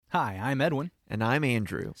Hi, I'm Edwin. And I'm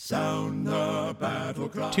Andrew. Sound the battle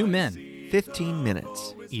cry. 2 men, 15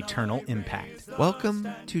 minutes. eternal impact. Welcome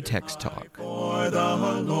to Text Talk. For the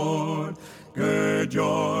Lord, gird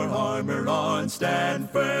your armor on, stand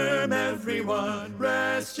firm, everyone.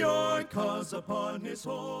 Rest your cause upon His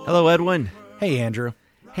holy. Hello, Edwin. Hey, Andrew.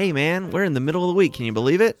 Hey, man, we're in the middle of the week. Can you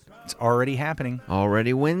believe it? It's already happening.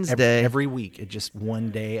 Already Wednesday. Every week. It's just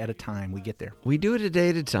one day at a time we get there. We do it a day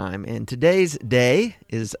at a time, and today's day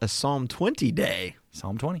is a Psalm 20 day.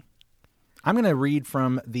 Psalm 20. I'm going to read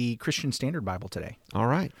from the Christian Standard Bible today. All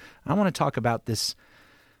right. I want to talk about this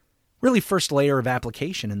really first layer of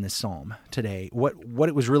application in this psalm today, what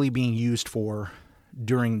it was really being used for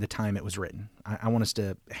during the time it was written. I want us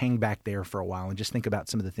to hang back there for a while and just think about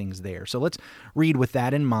some of the things there. So let's read with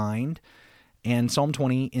that in mind. And Psalm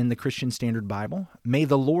 20 in the Christian Standard Bible. May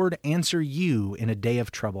the Lord answer you in a day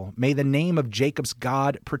of trouble. May the name of Jacob's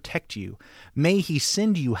God protect you. May he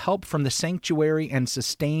send you help from the sanctuary and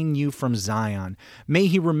sustain you from Zion. May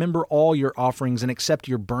he remember all your offerings and accept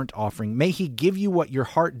your burnt offering. May he give you what your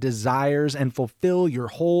heart desires and fulfill your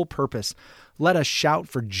whole purpose. Let us shout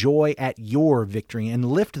for joy at your victory and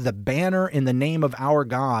lift the banner in the name of our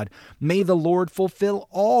God. May the Lord fulfill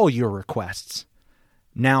all your requests.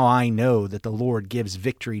 Now I know that the Lord gives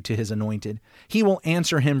victory to his anointed. He will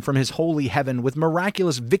answer him from his holy heaven with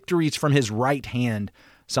miraculous victories from his right hand.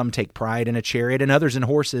 Some take pride in a chariot and others in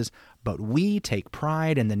horses, but we take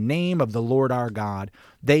pride in the name of the Lord our God.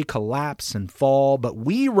 They collapse and fall, but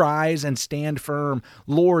we rise and stand firm.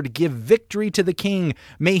 Lord, give victory to the King.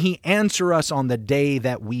 May he answer us on the day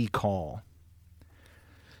that we call.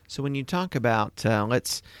 So when you talk about,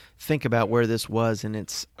 let's think about where this was in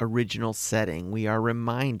its original setting, we are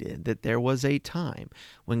reminded that there was a time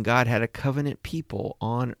when God had a covenant people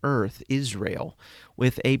on earth, Israel,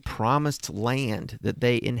 with a promised land that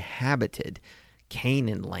they inhabited,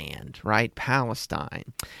 Canaan land, right?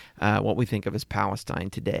 Palestine, what we think of as Palestine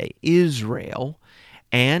today, Israel,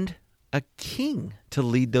 and a king to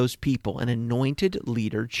lead those people, an anointed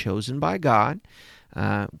leader chosen by God.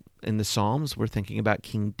 In the Psalms, we're thinking about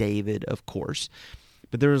King David, of course.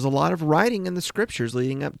 But there was a lot of writing in the Scriptures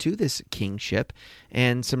leading up to this kingship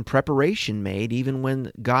and some preparation made even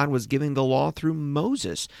when God was giving the law through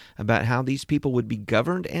Moses about how these people would be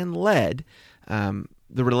governed and led, the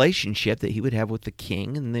relationship that he would have with the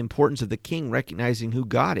king and the importance of the king recognizing who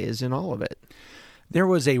God is in all of it. There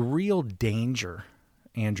was a real danger,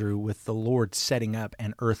 Andrew, with the Lord setting up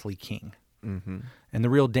an earthly king. Mm-hmm. And the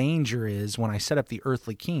real danger is when I set up the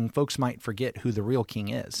earthly king, folks might forget who the real king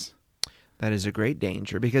is. That is a great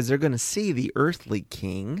danger because they're going to see the earthly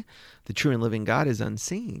king, the true and living God, is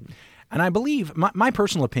unseen. And I believe, my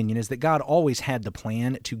personal opinion is that God always had the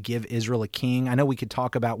plan to give Israel a king. I know we could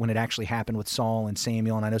talk about when it actually happened with Saul and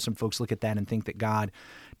Samuel, and I know some folks look at that and think that God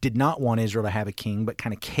did not want Israel to have a king, but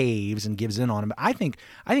kind of caves and gives in on him. But I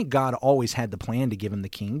think God always had the plan to give him the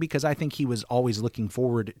king because I think he was always looking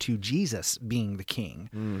forward to Jesus being the king.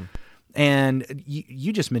 Mm. And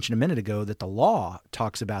you just mentioned a minute ago that the law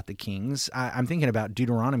talks about the kings. I'm thinking about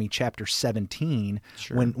Deuteronomy chapter 17,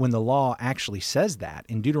 sure. when the law actually says that.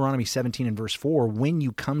 In Deuteronomy 17 and verse 4, when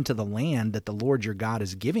you come to the land that the Lord your God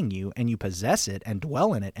is giving you, and you possess it and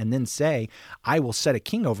dwell in it, and then say, I will set a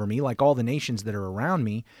king over me like all the nations that are around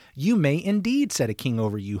me, you may indeed set a king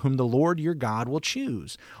over you, whom the Lord your God will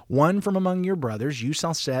choose. One from among your brothers you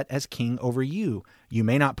shall set as king over you. You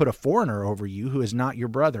may not put a foreigner over you who is not your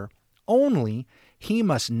brother. Only he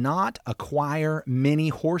must not acquire many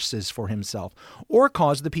horses for himself, or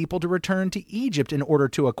cause the people to return to Egypt in order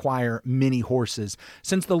to acquire many horses,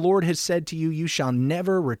 since the Lord has said to you, you shall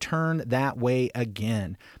never return that way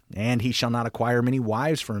again. And he shall not acquire many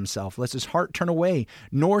wives for himself, lest his heart turn away,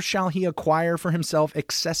 nor shall he acquire for himself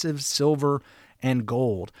excessive silver and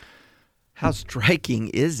gold. How striking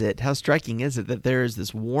is it that there is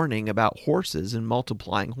this warning about horses and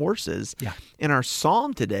multiplying horses? Yeah. In our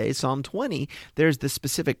psalm today, Psalm 20, there's the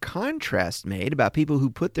specific contrast made about people who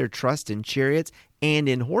put their trust in chariots and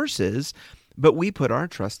in horses, but we put our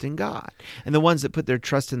trust in God. And the ones that put their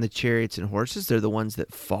trust in the chariots and horses, they're the ones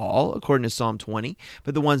that fall, according to Psalm 20.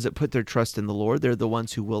 But the ones that put their trust in the Lord, they're the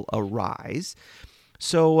ones who will arise.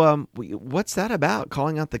 So what's that about,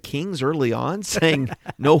 calling out the kings early on, saying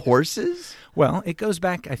no horses? Well, it goes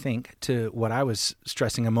back, I think, to what I was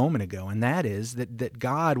stressing a moment ago, and that is that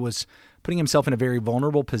God was putting himself in a very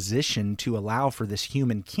vulnerable position to allow for this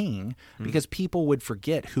human king because people would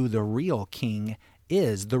forget who the real king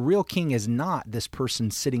is. The real king is not this person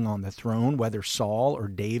sitting on the throne, whether Saul or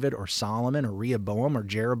David or Solomon or Rehoboam or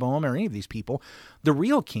Jeroboam or any of these people. The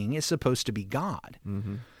real king is supposed to be God.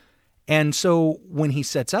 Mm-hmm. And so when he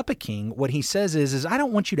sets up a king, what he says is I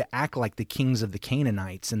don't want you to act like the kings of the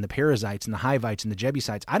Canaanites and the Perizzites and the Hivites and the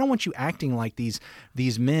Jebusites. I don't want you acting like these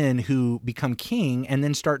men who become king and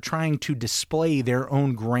then start trying to display their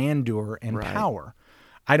own grandeur and power.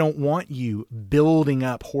 I don't want you building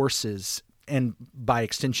up horses and by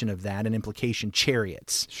extension of that, an implication,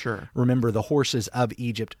 chariots. Sure. Remember, the horses of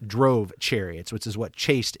Egypt drove chariots, which is what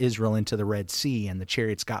chased Israel into the Red Sea, and the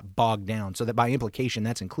chariots got bogged down. So that by implication,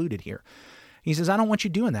 that's included here. He says, I don't want you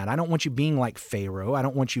doing that. I don't want you being like Pharaoh. I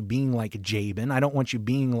don't want you being like Jabin. I don't want you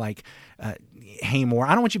being like Hamor.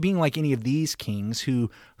 I don't want you being like any of these kings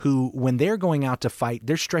who, when they're going out to fight,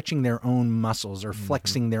 they're stretching their own muscles or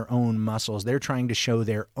flexing their own muscles. They're trying to show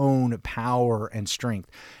their own power and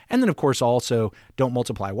strength. And then, of course, also don't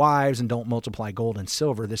multiply wives and don't multiply gold and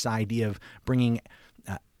silver. This idea of bringing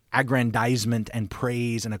aggrandizement and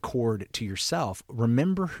praise and accord to yourself.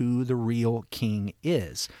 Remember who the real king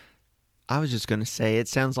is. I was just going to say, it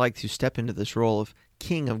sounds like to step into this role of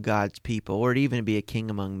king of God's people, or to even be a king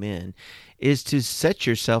among men, is to set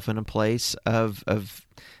yourself in a place of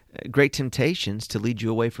great temptations to lead you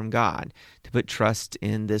away from God, to put trust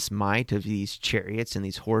in this might of these chariots and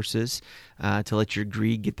these horses, to let your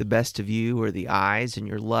greed get the best of you, or the eyes and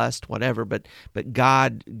your lust, whatever. But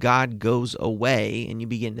God goes away, and you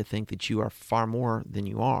begin to think that you are far more than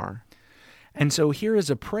you are. And so here is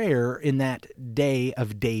a prayer in that day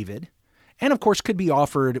of David. And, of course, could be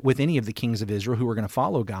offered with any of the kings of Israel who are going to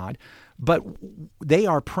follow God. But they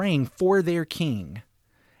are praying for their king.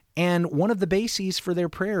 And one of the bases for their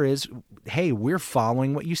prayer is, hey, we're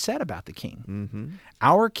following what you said about the king. Mm-hmm.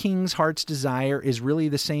 Our king's heart's desire is really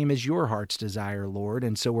the same as your heart's desire, Lord.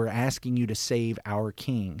 And so we're asking you to save our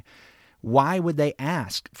king. Why would they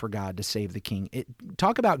ask for God to save the king?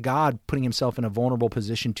 Talk about God putting himself in a vulnerable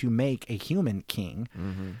position to make a human king.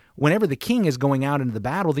 Mm-hmm. Whenever the king is going out into the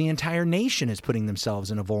battle, the entire nation is putting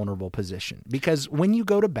themselves in a vulnerable position. Because when you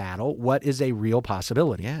go to battle, what is a real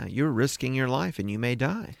possibility? Yeah, you're risking your life and you may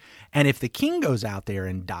die. And if the king goes out there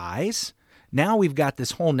and dies, now we've got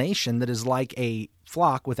this whole nation that is like a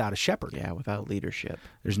flock without a shepherd. Yeah, without leadership.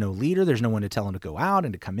 There's no leader. There's no one to tell him to go out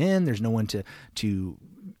and to come in. There's no one to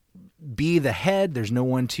be the head. There's no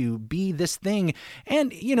one to be this thing.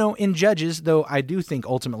 And, in Judges, though I do think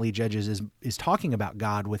ultimately Judges is talking about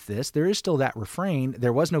God with this, there is still that refrain,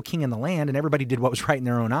 there was no king in the land, and everybody did what was right in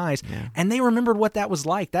their own eyes. Yeah. And they remembered what that was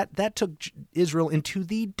like. That took Israel into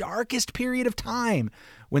the darkest period of time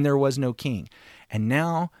when there was no king. And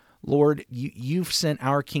now, Lord, you've sent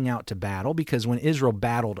our king out to battle, because when Israel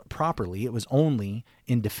battled properly, it was only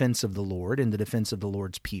in defense of the Lord, in the defense of the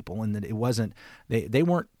Lord's people, and that it wasn't, they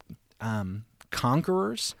weren't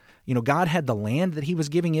conquerors. God had the land that he was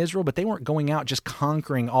giving Israel, but they weren't going out just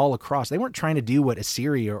conquering all across. They weren't trying to do what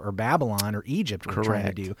Assyria or Babylon or Egypt were trying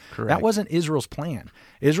to do. Correct. That wasn't Israel's plan.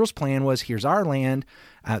 Israel's plan was, here's our land.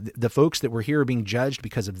 The folks that were here are being judged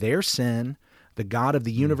because of their sin. The God of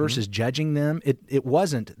the universe is judging them. It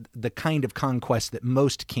wasn't the kind of conquest that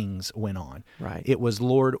most kings went on. Right. It was,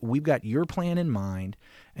 Lord, we've got your plan in mind,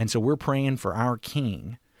 and so we're praying for our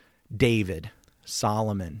king, David,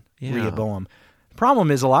 Solomon, Rehoboam. The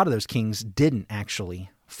problem is a lot of those kings didn't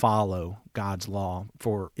actually follow God's law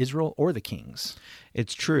for Israel or the kings.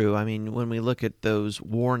 It's true. I mean, when we look at those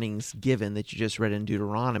warnings given that you just read in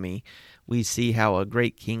Deuteronomy, we see how a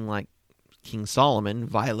great king like King Solomon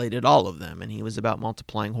violated all of them, and he was about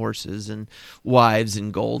multiplying horses and wives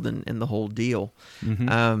and gold and the whole deal.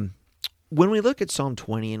 Mm-hmm. When we look at Psalm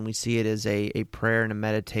 20 and we see it as a prayer and a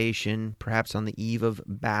meditation, perhaps on the eve of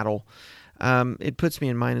battle, it puts me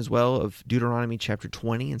in mind as well of Deuteronomy chapter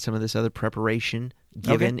 20 and some of this other preparation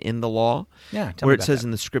given in the law. Yeah, where it says in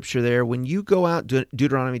the scripture there, when you go out,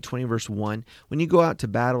 Deuteronomy 20 verse 1, when you go out to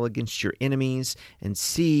battle against your enemies and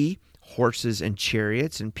see horses and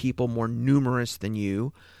chariots and people more numerous than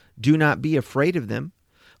you, do not be afraid of them,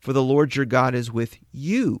 for the Lord your God is with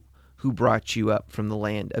you, who brought you up from the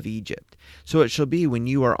land of Egypt. So it shall be when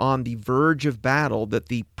you are on the verge of battle that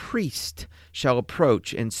the priest shall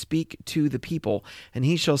approach and speak to the people, and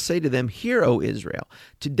he shall say to them, Hear, O Israel,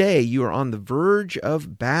 today you are on the verge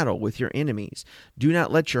of battle with your enemies. Do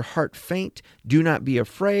not let your heart faint. Do not be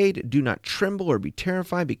afraid. Do not tremble or be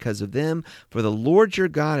terrified because of them, for the Lord your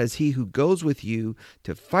God is he who goes with you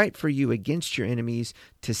to fight for you against your enemies,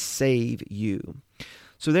 to save you.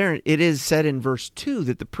 So there it is said in verse 2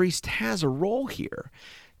 that the priest has a role here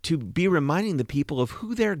to be reminding the people of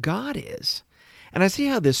who their God is. And I see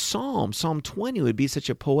how this Psalm 20, would be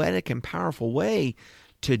such a poetic and powerful way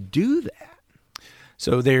to do that.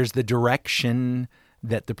 So there's the direction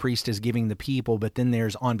that the priest is giving the people, but then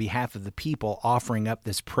there's on behalf of the people offering up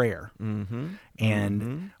this prayer.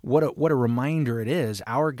 And what a reminder it is.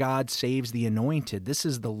 Our God saves the anointed. This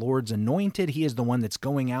is the Lord's anointed. He is the one that's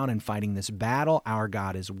going out and fighting this battle. Our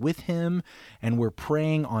God is with him, and we're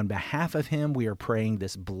praying on behalf of him. We are praying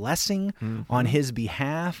this blessing on his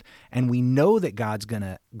behalf, and we know that God's going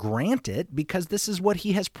to grant it because this is what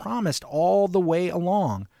he has promised all the way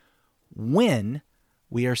along when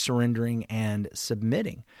we are surrendering and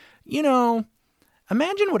submitting. You know,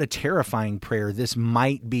 imagine what a terrifying prayer this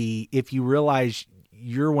might be if you realize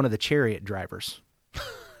you're one of the chariot drivers.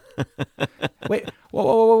 Wait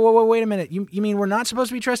a minute. You mean we're not supposed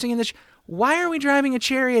to be trusting in this? Why are we driving a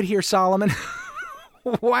chariot here, Solomon?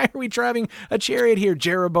 Why are we driving a chariot here,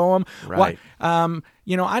 Jeroboam? Right. Why,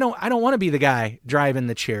 I don't want to be the guy driving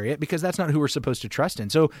the chariot because that's not who we're supposed to trust in.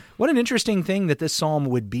 So what an interesting thing that this psalm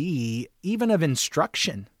would be, even of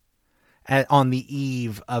instruction on the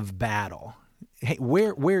eve of battle. Hey,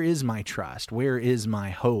 where is my trust? Where is my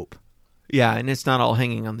hope? Yeah, and it's not all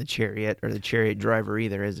hanging on the chariot or the chariot driver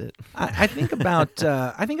either, is it? I think about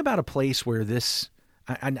a place where this.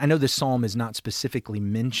 I know this psalm is not specifically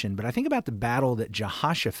mentioned, but I think about the battle that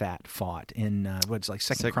Jehoshaphat fought in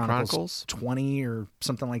Second Chronicles 20 or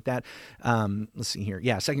something like that. Let's see here.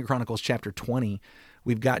 Yeah, Second Chronicles chapter 20.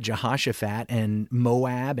 We've got Jehoshaphat, and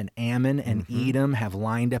Moab and Ammon and Edom have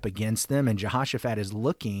lined up against them, and Jehoshaphat is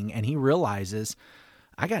looking, and he realizes,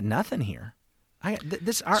 I got nothing here.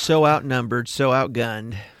 So outnumbered, so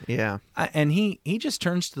outgunned. Yeah. And he just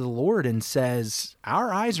turns to the Lord and says,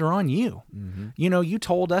 our eyes are on you. You know, you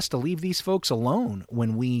told us to leave these folks alone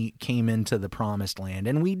when we came into the promised land,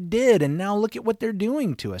 and we did. And now look at what they're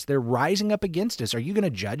doing to us. They're rising up against us. Are you going to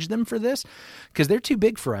judge them for this? Because they're too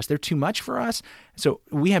big for us. They're too much for us. So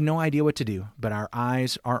we have no idea what to do, but our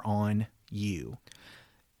eyes are on you.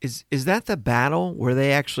 Is that the battle where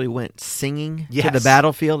they actually went singing Yes. to the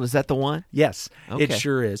battlefield? Is that the one? Yes, Okay. It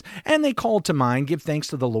sure is. And they called to mind, give thanks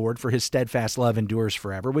to the Lord for his steadfast love endures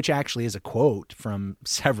forever, which actually is a quote from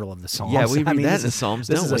several of the Psalms. Yeah, we read that this in the Psalms,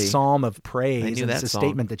 This don't is we? a psalm of I praise, knew and that it's a song.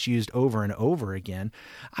 statement that's used over and over again.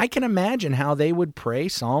 I can imagine how they would pray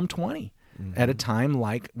Psalm 20 at a time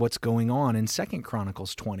like what's going on in 2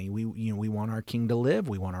 Chronicles 20. We want our king to live.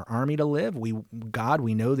 We want our army to live. God,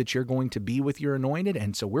 we know that you're going to be with your anointed,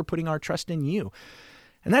 and so we're putting our trust in you.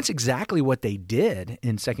 And that's exactly what they did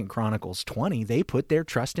in 2 Chronicles 20. They put their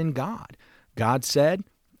trust in God. God said,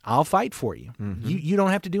 I'll fight for you. You don't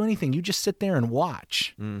have to do anything. You just sit there and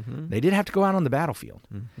watch. They didn't have to go out on the battlefield.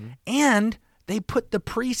 And they put the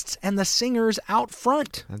priests and the singers out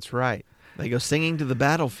front. That's right. They go singing to the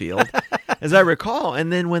battlefield, as I recall.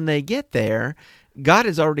 And then when they get there, God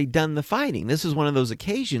has already done the fighting. This is one of those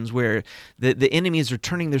occasions where the enemies are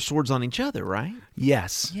turning their swords on each other, right?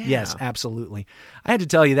 Yes, Yeah. yes, absolutely. I had to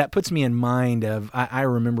tell you, that puts me in mind of, I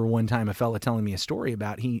remember one time a fella telling me a story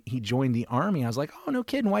about he joined the Army. I was like, oh, no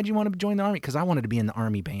kidding. Why'd you want to join the Army? Because I wanted to be in the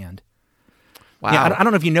Army band. Wow. Yeah, I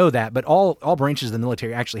don't know if you know that, but all branches of the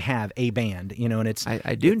military actually have a band, and it's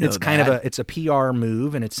I do know it's kind of that. it's a PR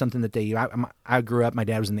move, and it's something that I grew up. My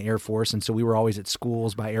dad was in the Air Force, and so we were always at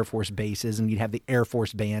schools by Air Force bases, and you'd have the Air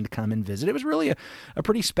Force band come and visit. It was really a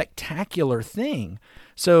pretty spectacular thing.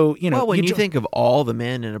 So Well, when you think of all the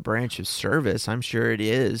men in a branch of service, I'm sure it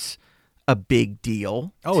is a big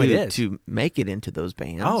deal. Oh, it is. To make it into those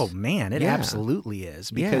bands. Oh man, it Yeah. absolutely is,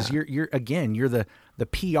 because Yeah. you're the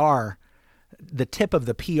PR, the tip of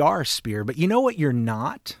the PR spear. But you know what? You're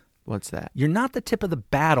not. What's that? You're not the tip of the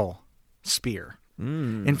battle spear.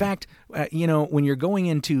 In fact, when you're going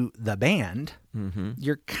into the band,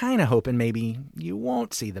 you're kind of hoping maybe you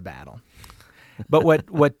won't see the battle. But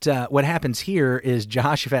what happens here is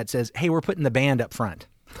Jehoshaphat says, "Hey, we're putting the band up front.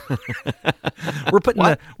 We're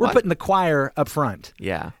putting the choir up front."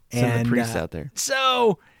 Yeah. Send the priests out there.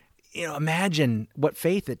 So, imagine what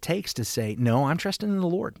faith it takes to say, "No, I'm trusting in the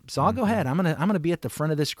Lord. So I'll go ahead. I'm gonna be at the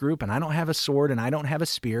front of this group, and I don't have a sword and I don't have a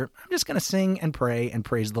spear. I'm just gonna sing and pray and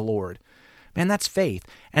praise the Lord." Man, that's faith,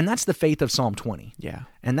 and that's the faith of Psalm 20. Yeah.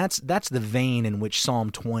 And that's the vein in which Psalm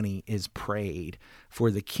 20 is prayed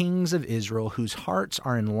for the kings of Israel whose hearts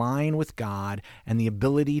are in line with God and the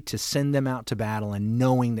ability to send them out to battle and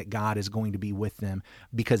knowing that God is going to be with them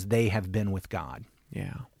because they have been with God.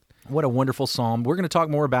 Yeah. What a wonderful psalm. We're going to talk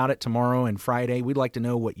more about it tomorrow and Friday. We'd like to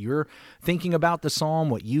know what you're thinking about the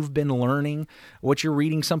psalm, what you've been learning, what you're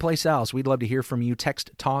reading someplace else. We'd love to hear from you.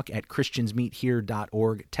 Text talk at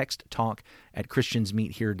christiansmeethere.org. Text talk at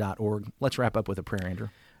christiansmeethere.org. Let's wrap up with a prayer, Andrew.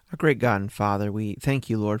 Our great God and Father, we thank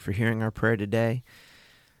you, Lord, for hearing our prayer today.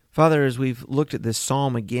 Father, as we've looked at this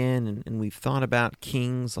psalm again and we've thought about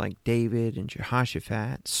kings like David and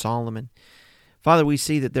Jehoshaphat, Solomon, Father, we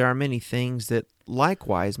see that there are many things that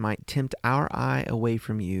likewise might tempt our eye away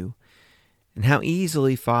from you, and how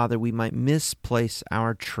easily, Father, we might misplace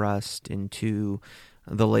our trust into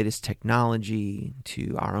the latest technology,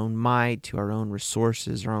 to our own might, to our own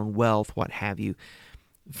resources, our own wealth, what have you.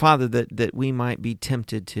 Father, that we might be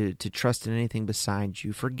tempted to trust in anything besides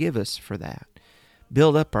you. Forgive us for that.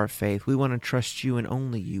 Build up our faith. We want to trust you and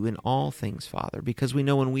only you in all things, Father, because we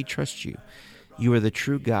know when we trust you, you are the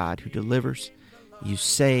true God who delivers, you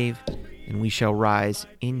save, and we shall rise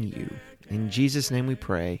in you. In Jesus' name we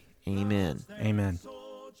pray, amen. Amen.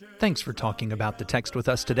 Thanks for talking about the text with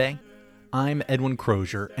us today. I'm Edwin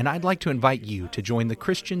Crozier, and I'd like to invite you to join the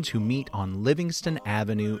Christians who meet on Livingston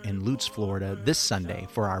Avenue in Lutz, Florida this Sunday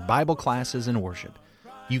for our Bible classes and worship.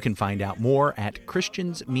 You can find out more at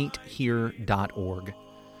christiansmeethere.org.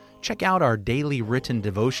 Check out our daily written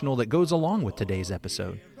devotional that goes along with today's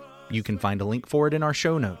episode. You can find a link for it in our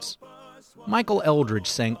show notes. Michael Eldridge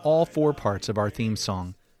sang all 4 parts of our theme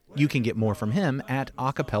song. You can get more from him at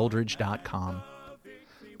acapeldridge.com.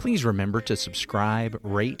 Please remember to subscribe,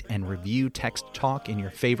 rate, and review Text Talk in your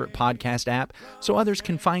favorite podcast app so others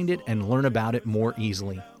can find it and learn about it more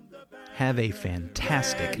easily. Have a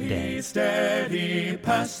fantastic day. Steady,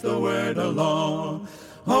 pass the word along.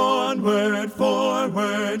 Onward,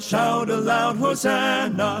 forward, shout aloud,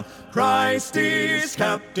 Hosanna. Christ is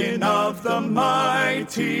captain of the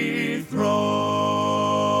mighty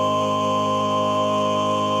throne.